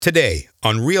Today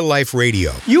on Real Life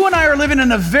Radio. You and I are living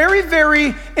in a very,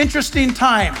 very interesting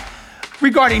time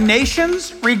regarding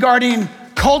nations, regarding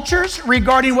cultures,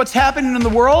 regarding what's happening in the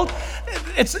world.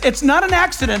 It's not an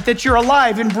accident that you're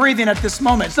alive and breathing at this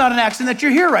moment. It's not an accident that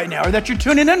you're here right now or that you're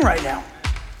tuning in right now.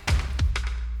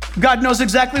 God knows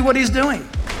exactly what He's doing.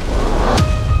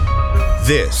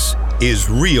 This is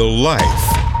Real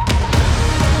Life.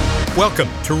 Welcome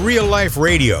to Real Life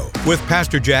Radio with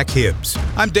Pastor Jack Hibbs.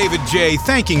 I'm David J.,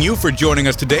 thanking you for joining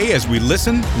us today as we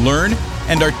listen, learn,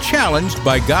 and are challenged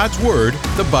by God's Word,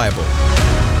 the Bible.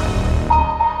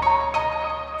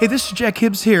 Hey, this is Jack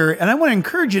Hibbs here, and I want to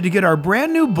encourage you to get our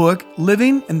brand new book,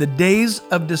 Living in the Days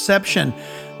of Deception.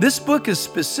 This book is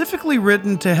specifically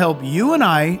written to help you and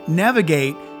I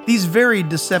navigate these very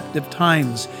deceptive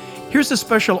times. Here's a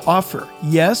special offer.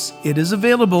 Yes, it is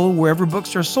available wherever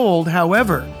books are sold.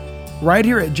 However, right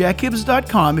here at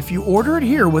jackhibbs.com, if you order it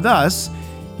here with us,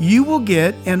 you will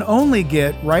get and only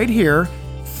get right here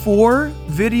 4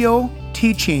 video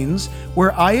teachings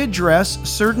where I address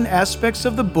certain aspects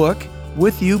of the book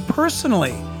with you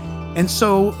personally. And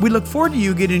so we look forward to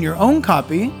you getting your own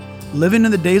copy, Living in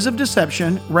the Days of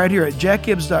Deception, right here at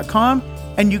jackhibbs.com,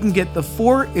 and you can get the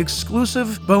 4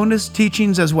 exclusive bonus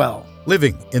teachings as well.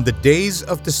 Living in the Days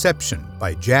of Deception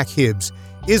by Jack Hibbs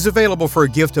is available for a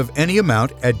gift of any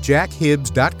amount at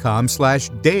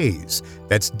jackhibbs.com/days.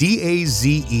 That's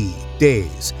D-A-Z-E,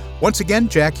 days. Once again,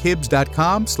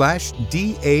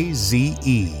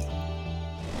 jackhibbs.com/DAZE.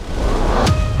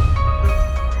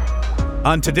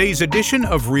 On today's edition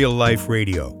of Real Life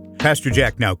Radio, Pastor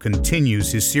Jack now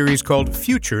continues his series called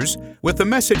Futures with a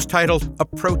message titled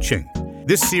Approaching.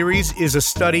 This series is a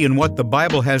study in what the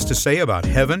Bible has to say about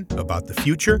heaven, about the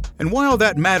future, and why all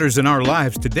that matters in our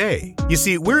lives today. You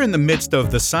see, we're in the midst of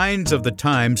the signs of the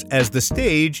times as the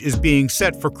stage is being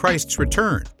set for Christ's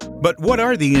return. But what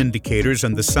are the indicators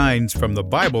and the signs from the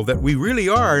Bible that we really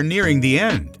are nearing the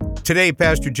end? Today,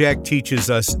 Pastor Jack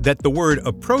teaches us that the word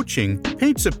approaching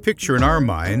paints a picture in our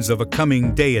minds of a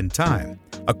coming day and time.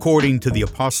 According to the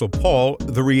Apostle Paul,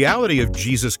 the reality of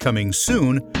Jesus coming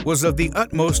soon was of the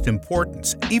utmost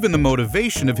importance, even the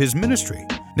motivation of his ministry.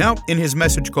 Now, in his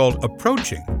message called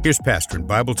Approaching, here's pastor and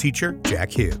Bible teacher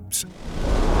Jack Hibbs.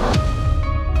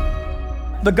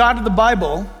 The God of the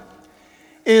Bible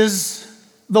is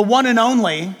the one and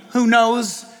only who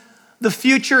knows the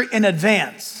future in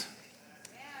advance.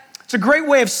 It's a great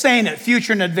way of saying it,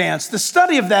 future in advance. The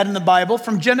study of that in the Bible,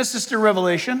 from Genesis to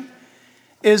Revelation,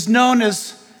 is known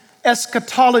as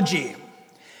eschatology.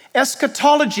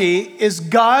 Eschatology is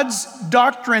God's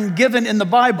doctrine given in the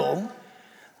Bible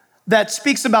that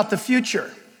speaks about the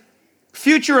future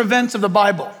events of the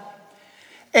Bible.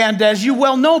 And as you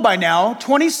well know by now,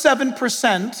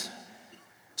 27%,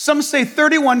 some say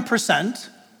 31%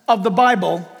 of the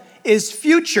Bible is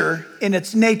future in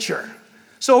its nature.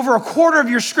 So over a quarter of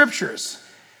your scriptures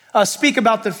speak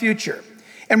about the future.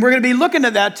 And we're going to be looking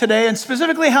at that today, and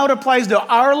specifically how it applies to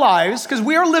our lives, because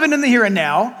we are living in the here and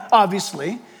now,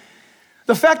 obviously.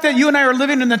 The fact that you and I are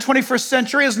living in the 21st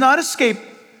century has not escaped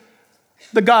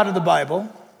the God of the Bible,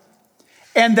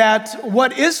 and that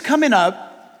what is coming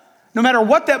up, no matter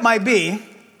what that might be,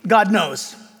 God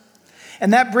knows.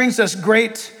 And that brings us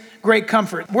great, great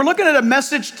comfort. We're looking at a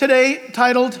message today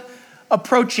titled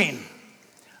Approaching.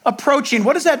 Approaching,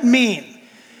 what does that mean?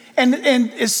 And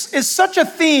is such a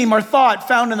theme or thought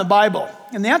found in the Bible?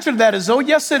 And the answer to that is, oh,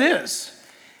 yes, it is.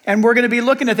 And we're going to be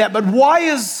looking at that. But why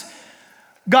is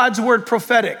God's word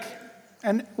prophetic?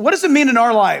 And what does it mean in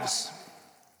our lives?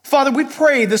 Father, we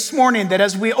pray this morning that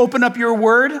as we open up your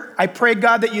word, I pray,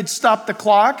 God, that you'd stop the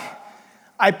clock.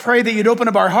 I pray that you'd open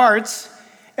up our hearts.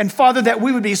 And Father, that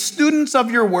we would be students of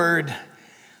your word.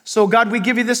 So God, we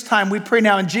give you this time. We pray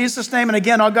now in Jesus' name. And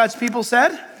again, all God's people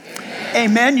said, Amen.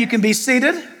 Amen. You can be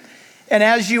seated. And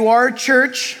as you are,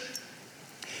 church,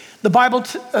 the Bible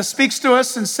speaks to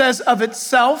us and says of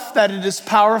itself that it is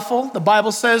powerful. The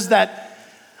Bible says that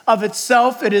of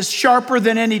itself it is sharper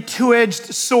than any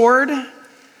two-edged sword,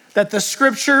 that the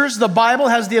scriptures, the Bible,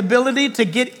 has the ability to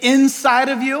get inside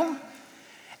of you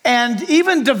and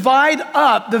even divide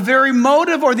up the very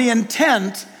motive or the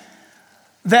intent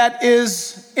that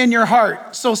is in your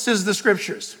heart. So says the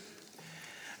scriptures.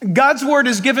 God's word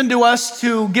is given to us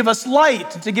to give us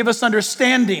light, to give us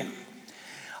understanding.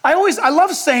 I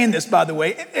love saying this, by the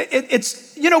way.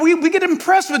 It's we get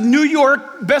impressed with New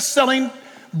York best-selling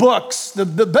books.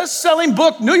 The best-selling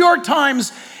book, New York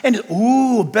Times, and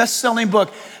best-selling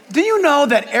book. Do you know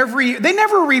that they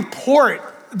never report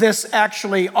this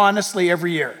actually, honestly,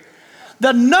 every year.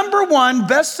 The number 1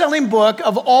 best-selling book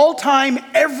of all time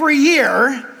every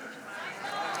year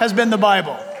has been the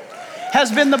Bible.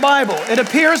 has been the Bible. It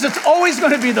appears it's always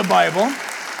going to be the Bible.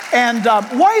 And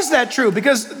why is that true?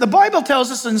 Because the Bible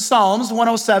tells us in Psalms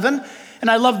 107, and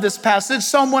I love this passage,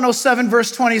 Psalm 107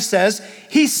 verse 20 says,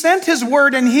 He sent His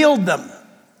word and healed them.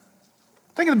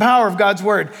 Think of the power of God's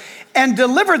word. And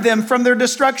delivered them from their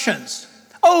destructions.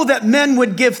 Oh, that men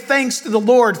would give thanks to the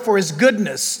Lord for His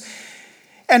goodness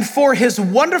and for His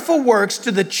wonderful works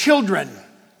to the children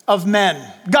of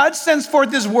men. God sends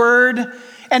forth His word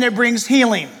and it brings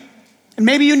healing. And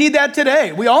maybe you need that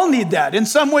today. We all need that in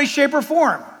some way, shape, or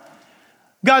form.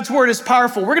 God's word is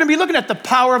powerful. We're going to be looking at the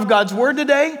power of God's word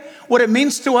today, what it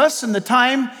means to us in the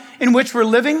time in which we're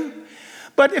living.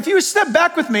 But if you step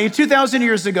back with me 2,000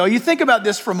 years ago, you think about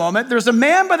this for a moment. There's a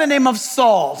man by the name of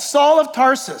Saul of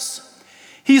Tarsus.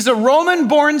 He's a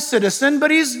Roman-born citizen,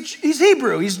 but he's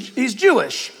Hebrew, he's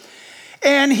Jewish.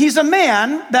 And he's a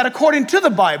man that, according to the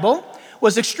Bible,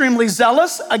 was extremely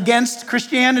zealous against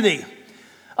Christianity.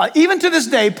 Even to this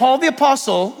day, Paul the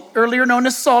Apostle, earlier known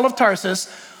as Saul of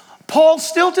Tarsus, Paul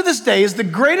still to this day is the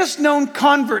greatest known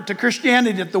convert to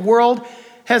Christianity that the world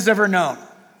has ever known.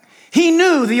 He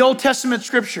knew the Old Testament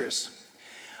scriptures,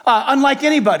 unlike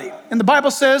anybody. And the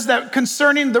Bible says that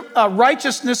concerning the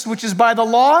righteousness which is by the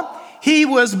law, he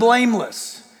was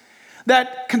blameless.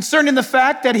 That concerning the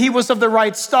fact that he was of the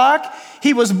right stock,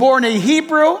 he was born a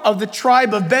Hebrew of the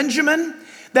tribe of Benjamin,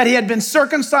 that he had been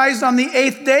circumcised on the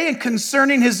 8th day, and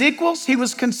concerning his equals, he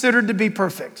was considered to be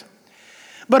perfect.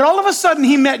 But all of a sudden,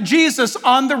 he met Jesus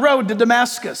on the road to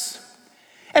Damascus,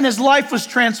 and his life was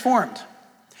transformed.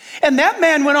 And that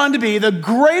man went on to be the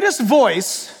greatest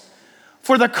voice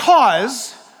for the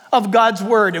cause of God's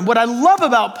word. And what I love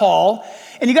about Paul,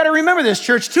 and you got to remember this,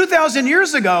 church, 2,000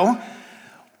 years ago,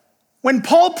 when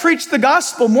Paul preached the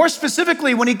gospel, more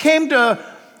specifically when he came to,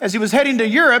 as he was heading to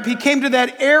Europe, he came to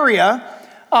that area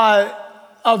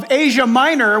of Asia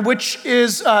Minor, which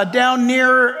is down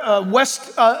near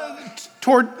west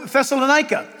toward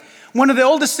Thessalonica, one of the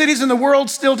oldest cities in the world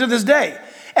still to this day.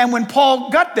 And when Paul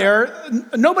got there,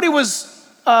 nobody was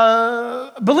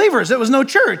believers. There was no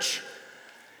church.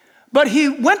 But he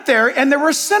went there and there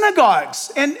were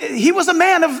synagogues, and he was a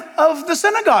man of the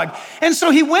synagogue. And so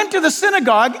he went to the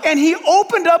synagogue and he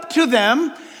opened up to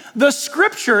them the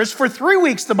scriptures for 3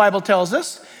 weeks, the Bible tells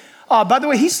us. By the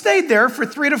way, he stayed there for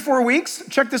 3 to 4 weeks.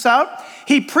 Check this out.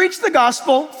 He preached the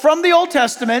gospel from the Old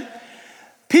Testament.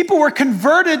 People were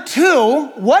converted to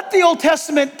what the Old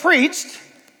Testament preached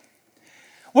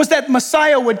was that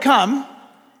Messiah would come,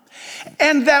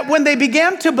 and that when they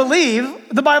began to believe,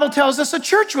 the Bible tells us a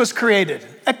church was created,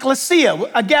 ecclesia,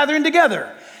 a gathering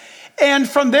together. And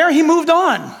from there, he moved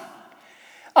on.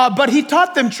 But he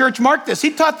taught them, church, mark this,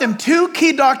 he taught them 2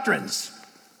 key doctrines.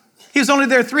 He was only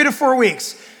there 3 to 4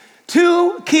 weeks.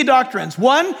 2 key doctrines.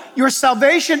 1, your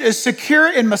salvation is secure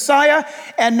in Messiah.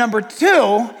 And number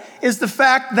 2 is the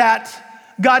fact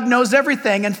that God knows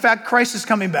everything. In fact, Christ is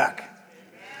coming back.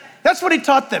 That's what he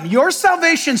taught them. Your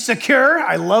salvation's secure.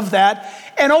 I love that.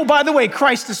 And oh, by the way,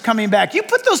 Christ is coming back. You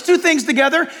put those 2 things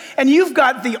together and you've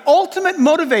got the ultimate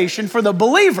motivation for the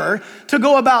believer to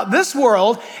go about this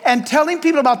world and telling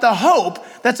people about the hope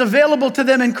that's available to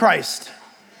them in Christ.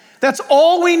 That's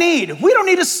all we need. We don't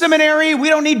need a seminary. We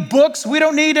don't need books. We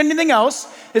don't need anything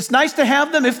else. It's nice to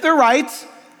have them if they're right.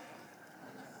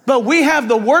 But we have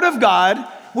the Word of God.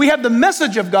 We have the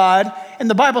message of God. And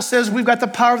the Bible says we've got the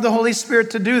power of the Holy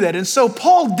Spirit to do that. And so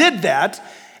Paul did that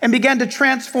and began to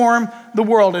transform the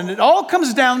world. And it all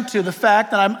comes down to the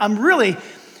fact that I'm really,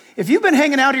 if you've been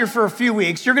hanging out here for a few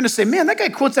weeks, you're going to say, man, that guy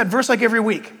quotes that verse like every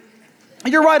week.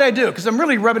 And you're right, I do, because I'm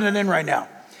really rubbing it in right now.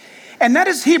 And that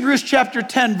is Hebrews chapter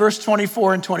 10, verse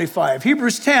 24 and 25.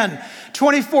 Hebrews 10,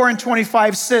 24 and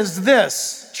 25 says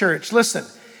this, church, listen.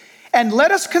 And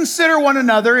let us consider one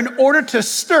another in order to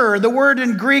stir. The word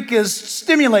in Greek is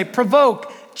stimulate,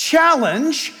 provoke,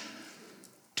 challenge,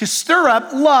 to stir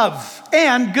up love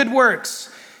and good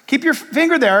works. Keep your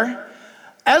finger there.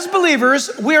 As believers,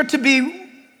 we are to be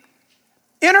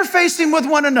interfacing with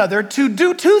one another to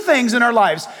do 2 things in our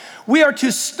lives. We are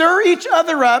to stir each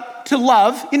other up to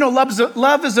love. You know,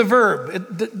 love is a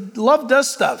verb. Love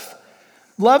does stuff.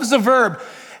 Love's a verb.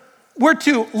 We're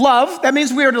to love. That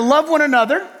means we are to love one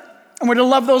another. And we're to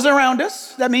love those around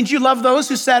us. That means you love those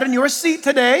who sat in your seat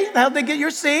today. How'd they get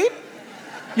your seat?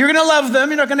 You're going to love them.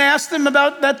 You're not going to ask them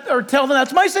about that or tell them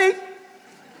that's my seat.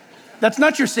 That's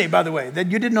not your seat, by the way. That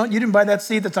you didn't buy that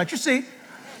seat. That's not your seat.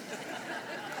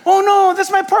 Oh no,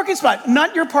 that's my parking spot.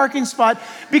 Not your parking spot.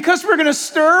 Because we're going to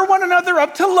stir one another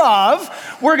up to love.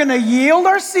 We're going to yield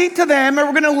our seat to them, and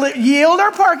we're going to yield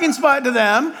our parking spot to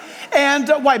them. And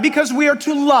why? Because we are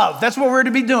to love. That's what we're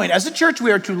to be doing. As a church,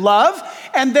 we are to love.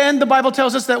 And then the Bible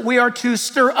tells us that we are to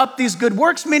stir up these good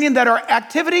works, meaning that our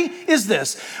activity is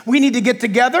this. We need to get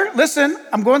together. Listen,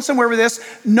 I'm going somewhere with this.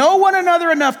 Know one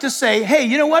another enough to say, hey,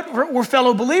 you know what? We're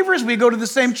fellow believers. We go to the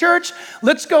same church.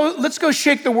 Let's go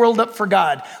shake the world up for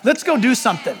God. Let's go do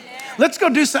something. Let's go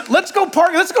do something. Let's go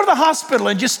park. Let's go to the hospital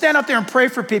and just stand out there and pray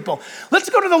for people. Let's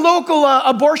go to the local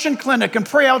abortion clinic and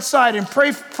pray outside and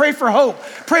pray for hope,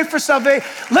 pray for salvation.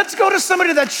 Let's go to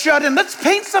somebody that's shut in. Let's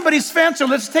paint somebody's fence or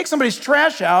let's take somebody's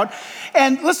trash out.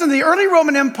 And listen, the early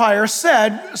Roman Empire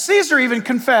said, Caesar even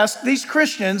confessed, these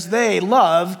Christians, they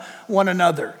love one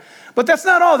another. But that's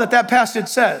not all that passage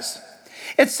says.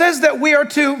 It says that we are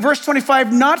to, verse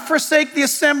 25, not forsake the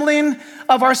assembling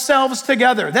of ourselves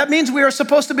together. That means we are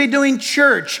supposed to be doing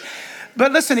church.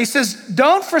 But listen, he says,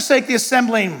 don't forsake the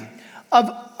assembling of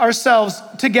ourselves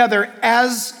together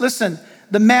as, listen,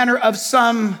 the manner of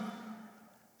some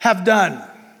have done.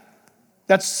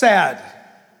 That's sad.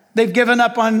 They've given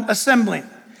up on assembling.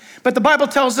 But the Bible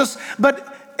tells us,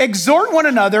 but exhort one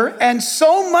another, and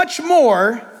so much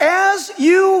more as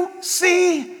you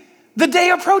see the day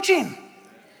approaching.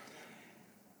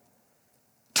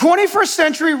 21st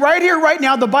century, right here, right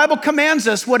now, the Bible commands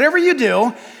us, whatever you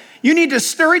do, you need to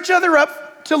stir each other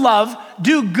up to love,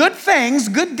 do good things,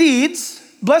 good deeds,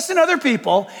 blessing other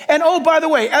people. And oh, by the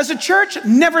way, as a church,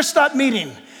 never stop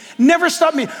meeting. Never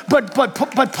stop meeting. But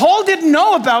Paul didn't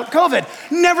know about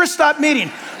COVID. Never stop meeting.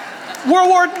 World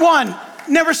War I,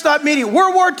 never stop meeting.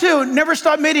 World War II, never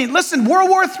stop meeting. Listen,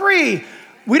 World War III,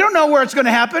 we don't know where it's going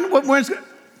to happen.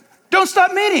 Don't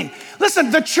stop meeting.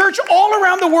 Listen, the church all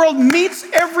around the world meets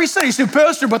every Sunday. You say,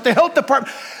 Pastor, but the health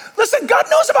department. Listen, God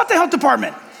knows about the health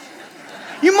department.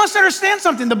 You must understand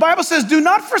something. The Bible says, do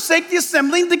not forsake the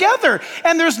assembling together.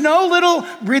 And there's no little,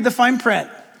 read the fine print.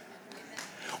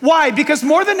 Why? Because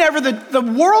more than ever, the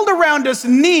world around us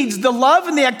needs the love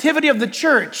and the activity of the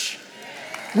church.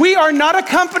 We are not a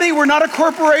company. We're not a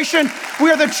corporation.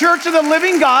 We are the church of the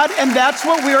living God, and that's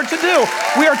what we are to do.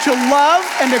 We are to love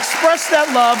and express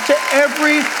that love to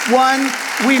everyone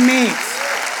we meet.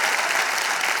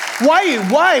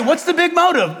 Why? What's the big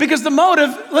motive? Because the motive,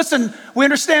 listen, we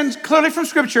understand clearly from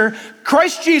Scripture,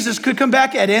 Christ Jesus could come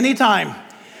back at any time.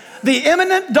 The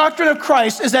imminent doctrine of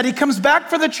Christ is that he comes back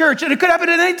for the church, and it could happen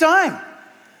at any time.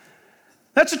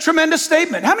 That's a tremendous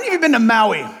statement. How many of you have been to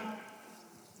Maui?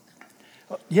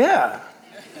 Yeah.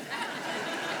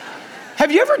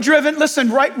 Have you ever driven,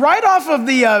 listen, right off of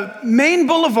the main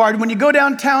boulevard, when you go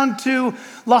downtown to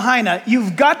Lahaina,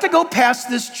 you've got to go past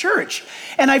this church.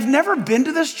 And I've never been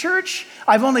to this church.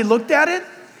 I've only looked at it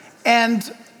and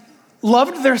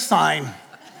loved their sign.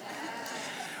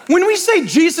 When we say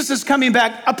Jesus is coming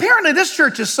back, apparently this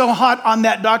church is so hot on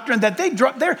that doctrine that they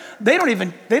don't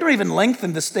even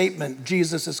lengthen the statement,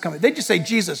 Jesus is coming. They just say,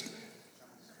 Jesus,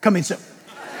 coming soon.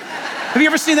 Have you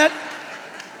ever seen that?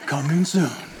 Coming soon.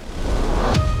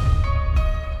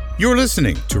 You're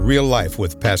listening to Real Life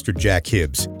with Pastor Jack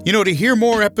Hibbs. You know, to hear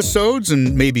more episodes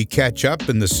and maybe catch up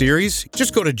in the series,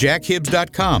 just go to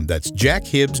jackhibbs.com. That's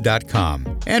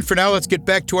jackhibbs.com. And for now, let's get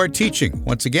back to our teaching.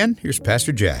 Once again, here's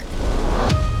Pastor Jack.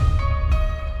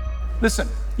 Listen,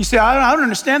 you say, I don't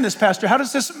understand this, Pastor. How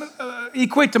does this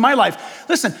equate to my life?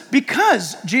 Listen,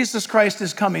 because Jesus Christ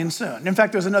is coming soon. In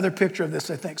fact, there's another picture of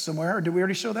this, I think, somewhere. Or did we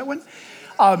already show that one?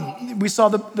 We saw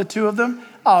the two of them.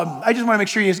 I just want to make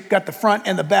sure you got the front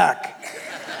and the back.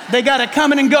 They got it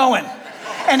coming and going.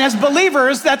 And as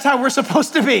believers, that's how we're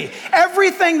supposed to be.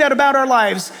 Everything that about our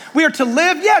lives, we are to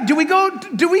live. Yeah, do we go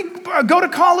to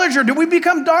college, or do we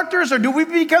become doctors, or do we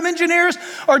become engineers,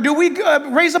 or do we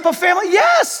raise up a family?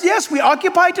 Yes, we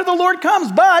occupy till the Lord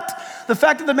comes. But the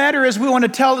fact of the matter is we want to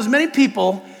tell as many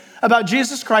people about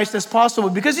Jesus Christ as possible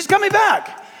because he's coming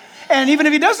back. And even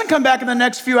if he doesn't come back in the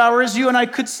next few hours, you and I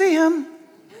could see him.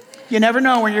 You never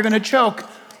know when you're going to choke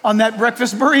on that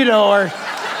breakfast burrito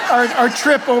or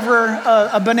trip over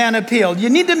a banana peel. You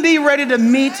need to be ready to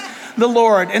meet the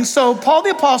Lord. And so Paul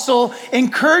the Apostle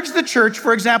encouraged the church,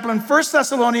 for example, in 1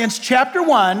 Thessalonians chapter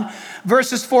 1,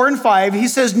 verses 4 and 5, he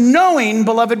says, knowing,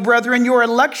 beloved brethren, your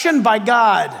election by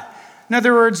God. In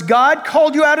other words, God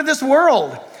called you out of this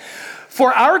world.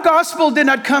 For our gospel did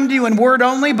not come to you in word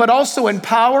only, but also in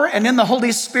power and in the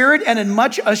Holy Spirit and in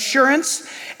much assurance,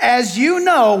 as you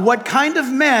know what kind of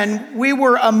men we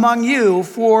were among you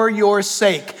for your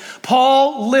sake.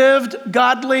 Paul lived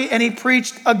godly and he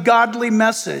preached a godly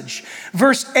message.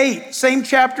 Verse 8, same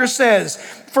chapter says,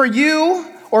 for you,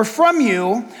 or from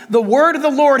you, the word of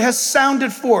the Lord has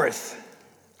sounded forth.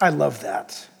 I love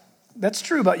that. That's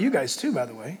true about you guys too, by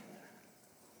the way.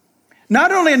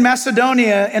 Not only in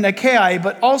Macedonia and Achaia,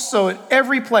 but also in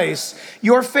every place,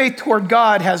 your faith toward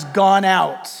God has gone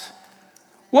out.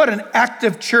 What an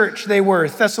active church they were,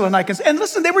 Thessalonians. And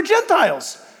listen, they were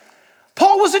Gentiles.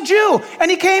 Paul was a Jew,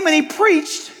 and he came and he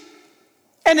preached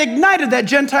and ignited that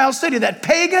Gentile city, that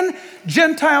pagan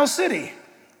Gentile city.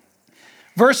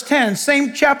 Verse 10,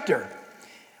 same chapter.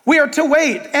 We are to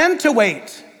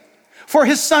wait for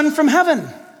his Son from heaven,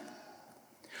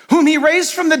 whom he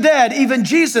raised from the dead, even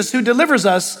Jesus, who delivers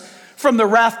us from the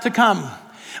wrath to come.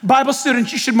 Bible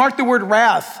students, you should mark the word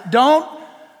wrath. Don't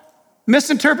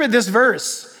misinterpret this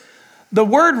verse. The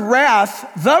word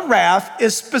wrath, the wrath,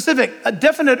 is specific, a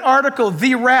definite article,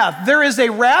 the wrath. There is a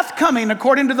wrath coming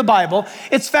according to the Bible.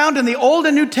 It's found in the Old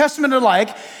and New Testament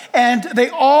alike, and they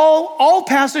all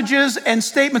passages and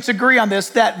statements agree on this,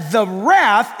 that the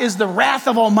wrath is the wrath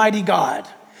of Almighty God.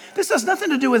 This has nothing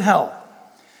to do with hell.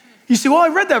 You say, well, I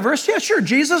read that verse. Yeah, sure,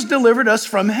 Jesus delivered us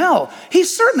from hell. He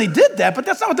certainly did that, but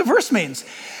that's not what the verse means.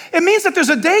 It means that there's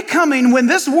a day coming when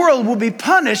this world will be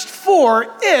punished for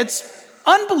its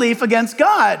unbelief against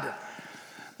God.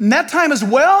 And that time is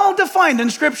well defined in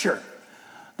Scripture.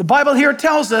 The Bible here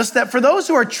tells us that for those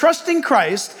who are trusting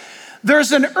Christ,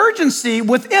 there's an urgency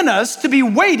within us to be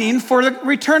waiting for the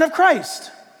return of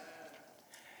Christ.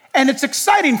 And it's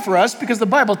exciting for us because the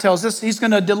Bible tells us he's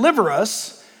going to deliver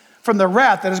us from the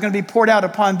wrath that is going to be poured out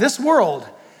upon this world.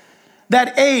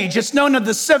 That age, it's known as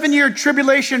the 7-year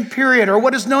tribulation period, or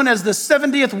what is known as the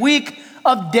 70th week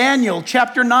of Daniel,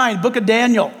 chapter 9, book of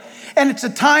Daniel. And it's a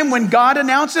time when God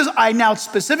announces, I now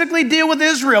specifically deal with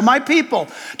Israel, my people,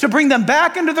 to bring them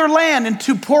back into their land and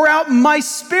to pour out my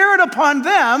spirit upon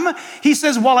them. He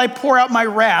says, while I pour out my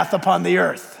wrath upon the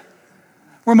earth.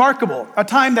 Remarkable. A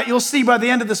time that you'll see by the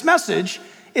end of this message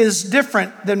is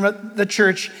different than the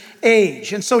church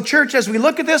age. And so, church, as we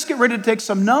look at this, get ready to take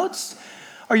some notes.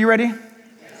 Are you ready?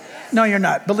 Yes. No, you're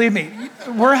not. Believe me.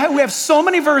 We have so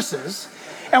many verses.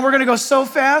 And we're going to go so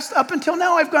fast. Up until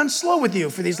now, I've gone slow with you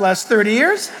for these last 30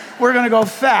 years. We're going to go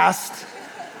fast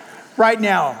right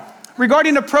now.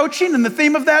 Regarding approaching and the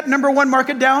theme of that, number one, mark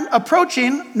it down.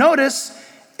 Approaching, notice,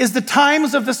 is the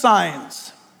times of the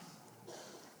signs.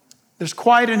 There's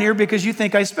quiet in here because you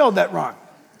think I spelled that wrong.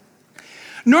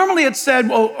 Normally it's said,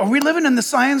 well, are we living in the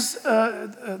signs,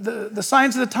 the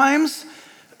signs of the times?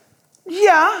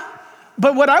 Yeah.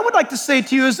 But what I would like to say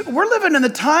to you is we're living in the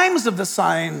times of the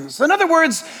signs. In other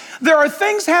words, there are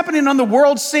things happening on the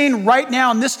world scene right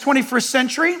now in this 21st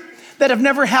century that have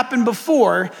never happened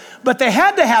before, but they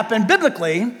had to happen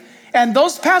biblically, and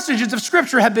those passages of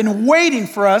Scripture have been waiting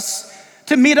for us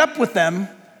to meet up with them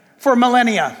for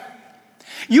millennia.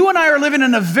 You and I are living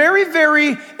in a very,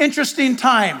 very interesting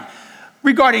time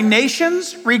regarding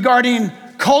nations, regarding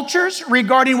cultures,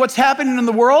 regarding what's happening in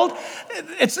the world.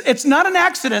 It's not an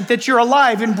accident that you're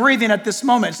alive and breathing at this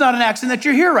moment. It's not an accident that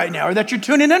you're here right now or that you're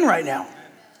tuning in right now.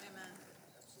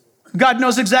 God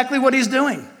knows exactly what he's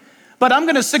doing. But I'm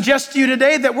going to suggest to you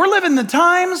today that we're living the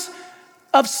times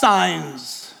of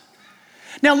signs.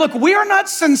 Now look, we are not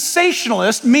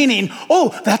sensationalists, meaning,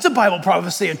 oh, that's a Bible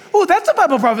prophecy, and oh, that's a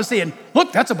Bible prophecy, and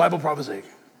look, that's a Bible prophecy.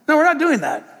 No, we're not doing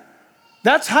that.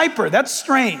 That's hyper, that's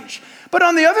strange. But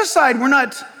on the other side, we're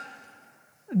not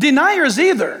deniers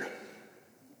either.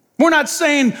 We're not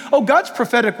saying, oh, God's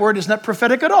prophetic word is not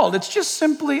prophetic at all. It's just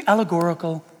simply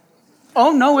allegorical.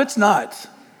 Oh, no, it's not.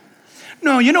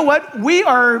 No, you know what?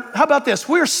 How about this?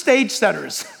 We are stage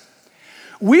setters.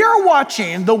 We are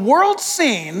watching the world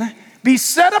scene be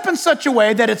set up in such a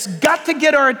way that it's got to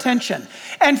get our attention.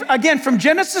 And again, from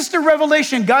Genesis to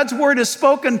Revelation, God's word is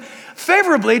spoken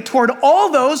favorably toward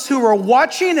all those who are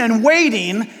watching and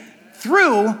waiting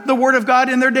through the word of God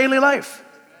in their daily life.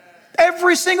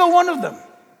 Every single one of them.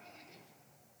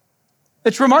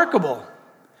 It's remarkable.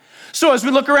 So as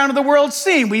we look around at the world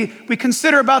scene, we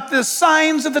consider about the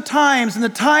signs of the times and the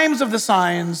times of the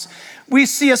signs. We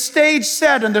see a stage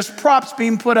set and there's props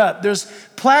being put up. There's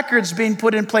placards being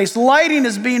put in place. Lighting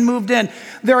is being moved in.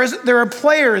 There are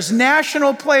players,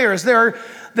 national players. There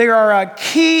are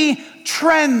key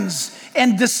trends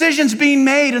and decisions being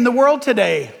made in the world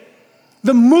today.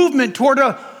 The movement toward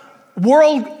a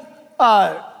world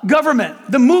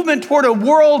government, the movement toward a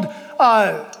world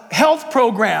health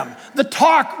program, the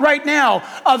talk right now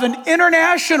of an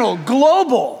international,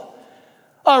 global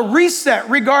reset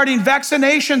regarding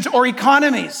vaccinations or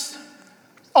economies,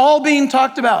 all being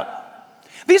talked about.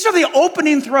 These are the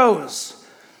opening throws.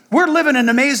 We're living in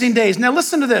amazing days. Now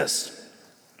listen to this.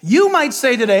 You might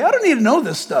say today, I don't need to know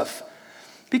this stuff.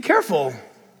 Be careful.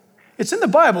 It's in the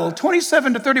Bible.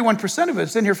 27 to 31% of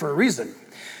it's in here for a reason.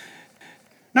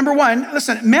 Number one,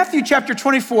 listen, Matthew chapter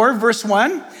 24, verse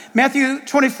 1. Matthew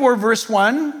 24, verse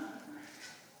 1.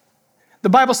 The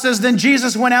Bible says, then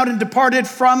Jesus went out and departed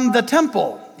from the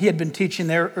temple. He had been teaching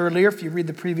there earlier, if you read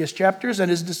the previous chapters, and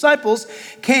his disciples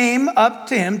came up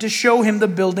to him to show him the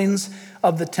buildings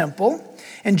of the temple.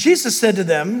 And Jesus said to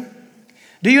them,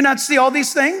 do you not see all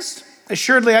these things?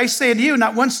 Assuredly, I say to you,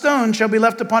 not one stone shall be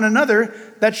left upon another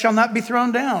that shall not be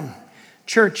thrown down.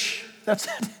 Church, that's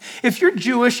it. If you're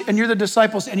Jewish and you're the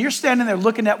disciples and you're standing there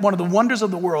looking at one of the wonders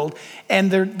of the world and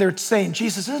they're saying,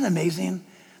 Jesus, isn't it amazing?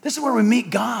 This is where we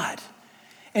meet God.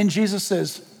 And Jesus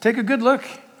says, take a good look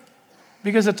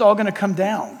because it's all going to come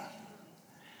down.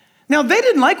 Now, they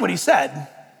didn't like what he said.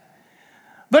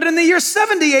 But in the year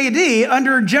 70 AD,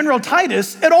 under General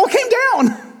Titus, it all came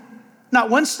down. Not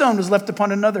one stone was left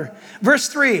upon another. Verse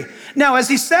 3, now as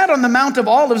he sat on the Mount of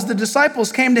Olives, the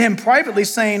disciples came to him privately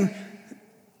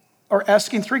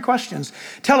asking 3 questions.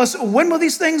 Tell us, when will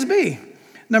these things be?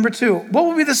 Number 2, what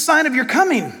will be the sign of your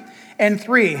coming? And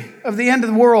 3, of the end of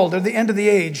the world or the end of the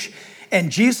age? And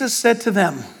Jesus said to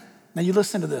them, now you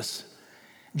listen to this.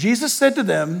 Jesus said to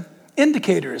them,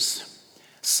 indicators,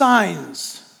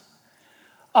 signs.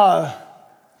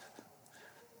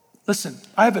 Listen,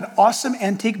 I have an awesome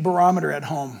antique barometer at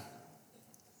home.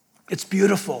 It's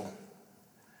beautiful.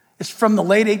 It's from the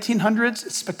late 1800s.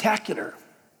 It's spectacular.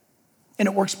 And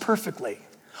it works perfectly.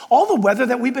 All the weather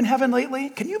that we've been having lately,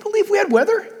 can you believe we had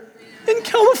weather? In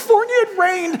California, it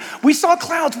rained. We saw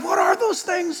clouds. What are those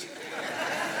things?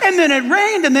 And then it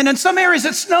rained, and then in some areas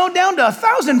it snowed down to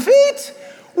 1,000 feet.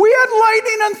 We had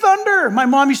lightning and thunder. My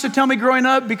mom used to tell me growing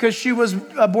up, because she was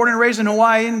born and raised in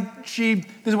Hawaii, and this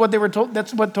is what they were told,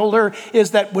 that's what told her,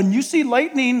 is that when you see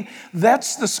lightning,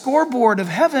 that's the scoreboard of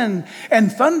heaven,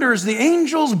 and thunder's the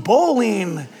angels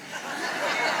bowling.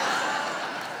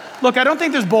 Look, I don't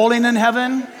think there's bowling in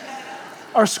heaven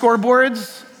or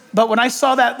scoreboards, but when I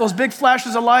saw those big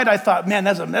flashes of light, I thought, man,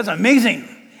 that's amazing.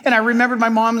 And I remembered my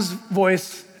mom's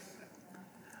voice.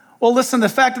 Well, listen, the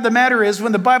fact of the matter is,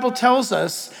 when the Bible tells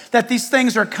us that these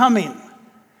things are coming,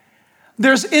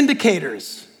 there's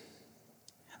indicators.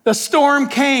 The storm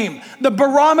came. The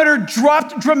barometer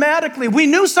dropped dramatically. We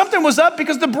knew something was up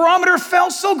because the barometer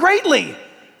fell so greatly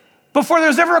before there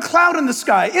was ever a cloud in the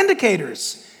sky.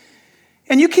 Indicators.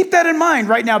 And you keep that in mind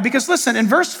right now, because listen, in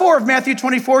verse 4 of Matthew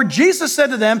 24, Jesus said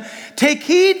to them, take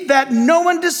heed that no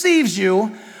one deceives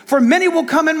you, for many will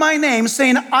come in my name,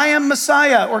 saying, I am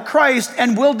Messiah or Christ,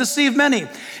 and will deceive many.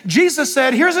 Jesus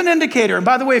said, here's an indicator. And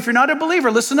by the way, if you're not a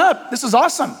believer, listen up. This is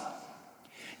awesome.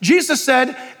 Jesus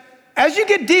said, as you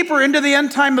get deeper into the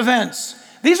end time events,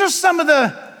 these are some of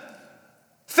the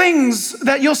things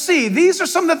that you'll see. These are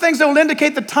some of the things that will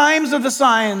indicate the times of the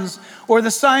signs, or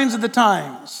the signs of the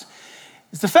times.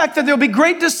 It's the fact that there'll be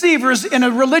great deceivers in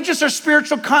a religious or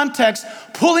spiritual context,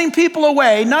 pulling people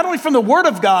away, not only from the word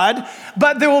of God,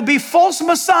 but there will be false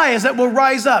messiahs that will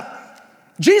rise up.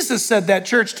 Jesus said that,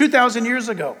 church, 2,000 years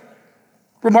ago.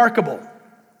 Remarkable.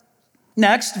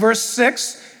 Next, verse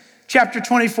 6, chapter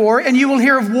 24, and you will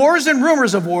hear of wars and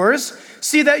rumors of wars.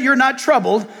 See that you're not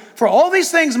troubled, for all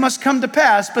these things must come to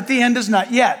pass, but the end is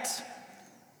not yet.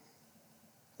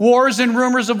 Wars and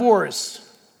rumors of wars.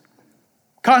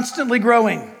 Constantly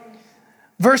growing.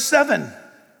 Verse 7,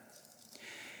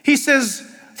 he says,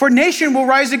 for nation will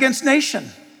rise against nation.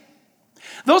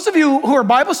 Those of you who are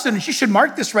Bible students, you should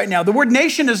mark this right now. The word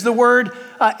nation is the word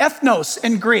ethnos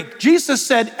in Greek. Jesus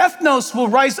said ethnos will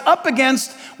rise up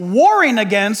against, warring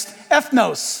against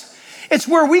ethnos. It's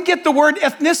where we get the word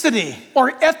ethnicity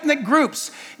or ethnic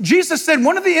groups. Jesus said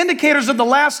one of the indicators of the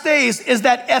last days is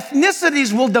that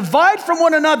ethnicities will divide from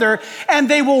one another and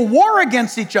they will war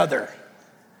against each other.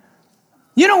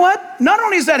 You know what? Not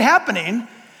only is that happening,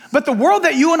 but the world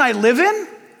that you and I live in,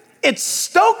 it's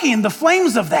stoking the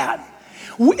flames of that.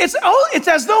 It's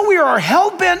as though we are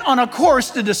hell-bent on a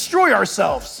course to destroy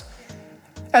ourselves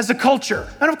as a culture.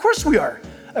 And of course we are.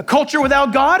 A culture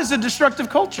without God is a destructive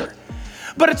culture.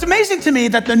 But it's amazing to me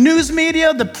that the news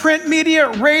media, the print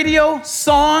media, radio,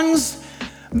 songs,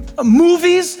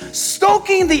 movies,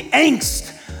 stoking the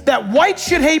angst that white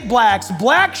should hate blacks,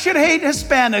 black should hate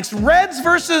Hispanics, reds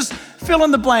versus fill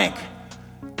in the blank.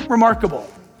 Remarkable.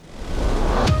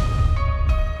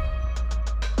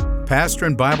 Pastor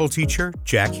and Bible teacher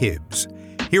Jack Hibbs,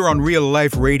 here on Real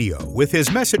Life Radio with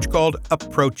his message called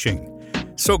Approaching.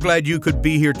 So glad you could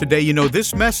be here today. You know,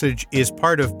 this message is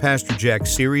part of Pastor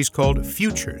Jack's series called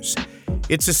Futures.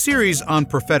 It's a series on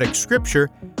prophetic scripture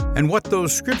and what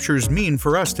those scriptures mean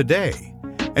for us today.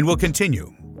 And we'll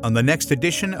continue on the next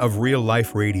edition of Real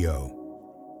Life Radio.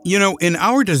 You know, in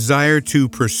our desire to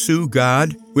pursue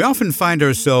God, we often find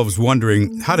ourselves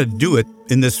wondering how to do it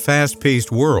in this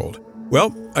fast-paced world.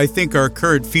 Well, I think our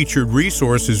current featured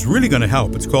resource is really going to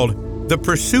help. It's called The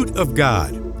Pursuit of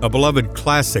God, a beloved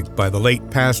classic by the late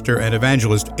pastor and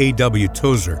evangelist A.W.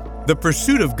 Tozer. The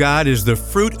Pursuit of God is the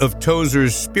fruit of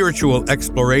Tozer's spiritual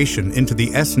exploration into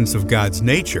the essence of God's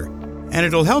nature, and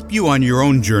it'll help you on your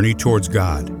own journey towards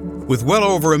God. With well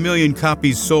over 1 million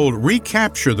copies sold,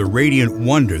 recapture the radiant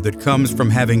wonder that comes from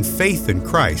having faith in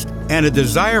Christ and a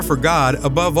desire for God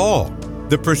above all.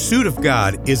 The Pursuit of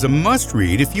God is a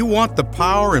must-read if you want the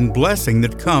power and blessing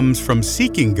that comes from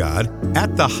seeking God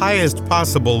at the highest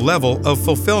possible level of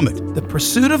fulfillment. The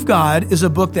Pursuit of God is a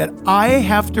book that I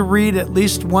have to read at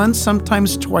least once,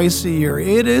 sometimes twice a year.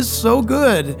 It is so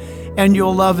good, and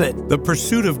you'll love it. The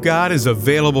Pursuit of God is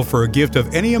available for a gift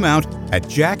of any amount at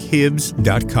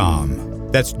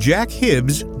jackhibbs.com. That's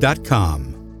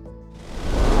jackhibbs.com.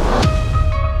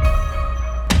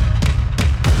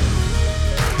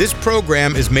 This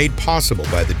program is made possible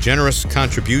by the generous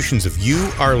contributions of you,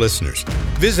 our listeners.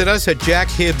 Visit us at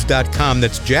jackhibbs.com.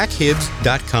 That's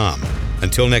jackhibbs.com.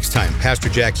 Until next time, Pastor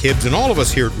Jack Hibbs and all of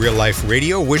us here at Real Life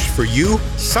Radio wish for you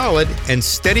solid and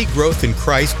steady growth in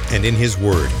Christ and in His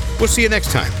Word. We'll see you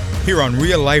next time here on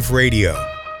Real Life Radio.